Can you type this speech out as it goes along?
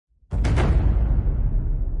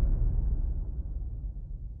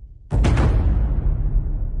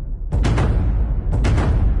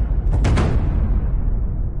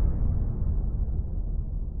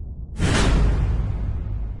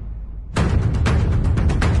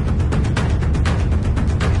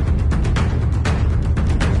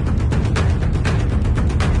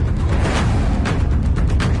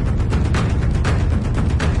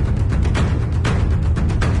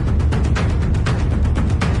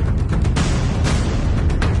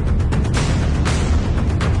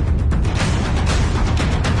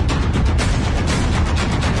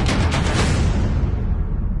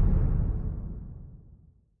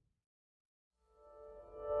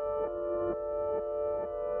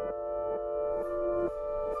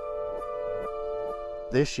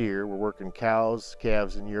This year we're working cows,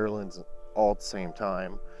 calves, and yearlings all at the same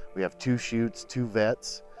time. We have 2 chutes, 2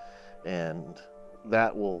 vets, and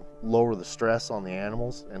that will lower the stress on the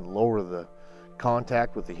animals and lower the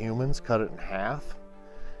contact with the humans, cut it in half.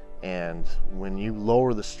 And when you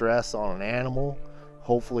lower the stress on an animal,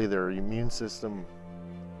 hopefully their immune system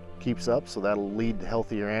keeps up, so that'll lead to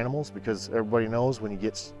healthier animals, because everybody knows when you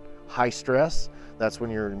get high stress, that's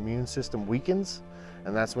when your immune system weakens,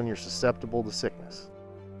 and that's when you're susceptible to sickness.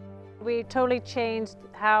 We totally changed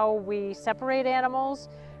how we separate animals.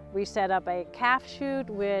 We set up a calf chute,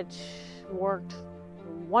 which worked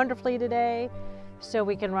wonderfully today. So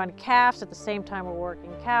we can run calves at the same time we're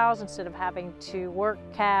working cows, instead of having to work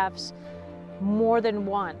calves more than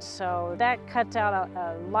once. So that cuts out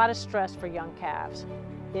a lot of stress for young calves.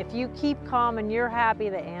 If you keep calm and you're happy,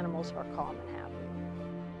 the animals are calm and happy.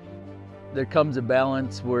 There comes a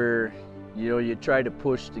balance where you try to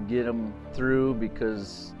push to get them through,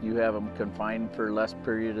 because you have them confined for a less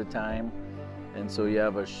period of time, and so you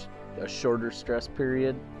have a shorter stress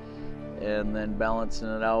period, and then balancing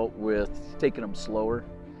it out with taking them slower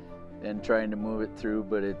and trying to move it through.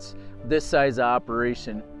 But it's this size of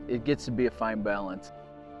operation, it gets to be a fine balance.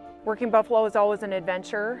 Working buffalo is always an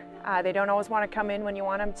adventure. They don't always want to come in when you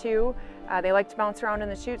want them to. They like to bounce around in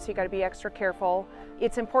the chute, so you got to be extra careful.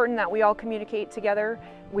 It's important that we all communicate together.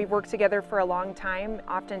 We've worked together for a long time.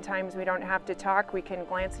 Oftentimes we don't have to talk. We can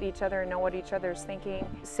glance at each other and know what each other's thinking.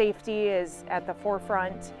 Safety is at the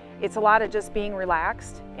forefront. It's a lot of just being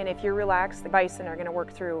relaxed, and if you're relaxed, the bison are going to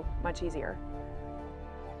work through much easier.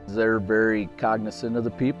 They're very cognizant of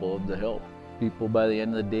the people, of the help. People by the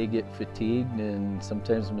end of the day get fatigued, and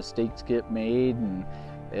sometimes mistakes get made,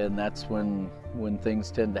 and that's when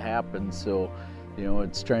things tend to happen. So,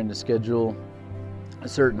 it's trying to schedule a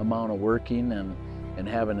certain amount of working and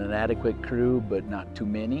having an adequate crew, but not too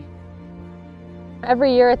many.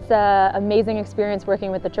 Every year it's an amazing experience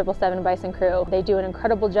working with the 777 Bison crew. They do an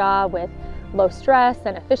incredible job with low stress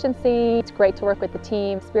and efficiency. It's great to work with the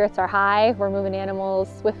team. Spirits are high. We're moving animals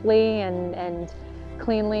swiftly and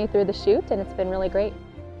cleanly through the chute, and it's been really great.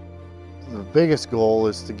 The biggest goal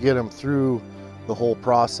is to get them through the whole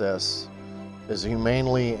process as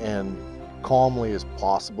humanely and calmly as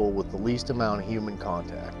possible, with the least amount of human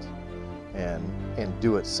contact, and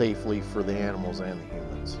do it safely for the animals and the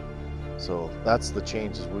humans. So that's the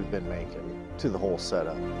changes we've been making to the whole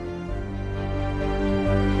setup.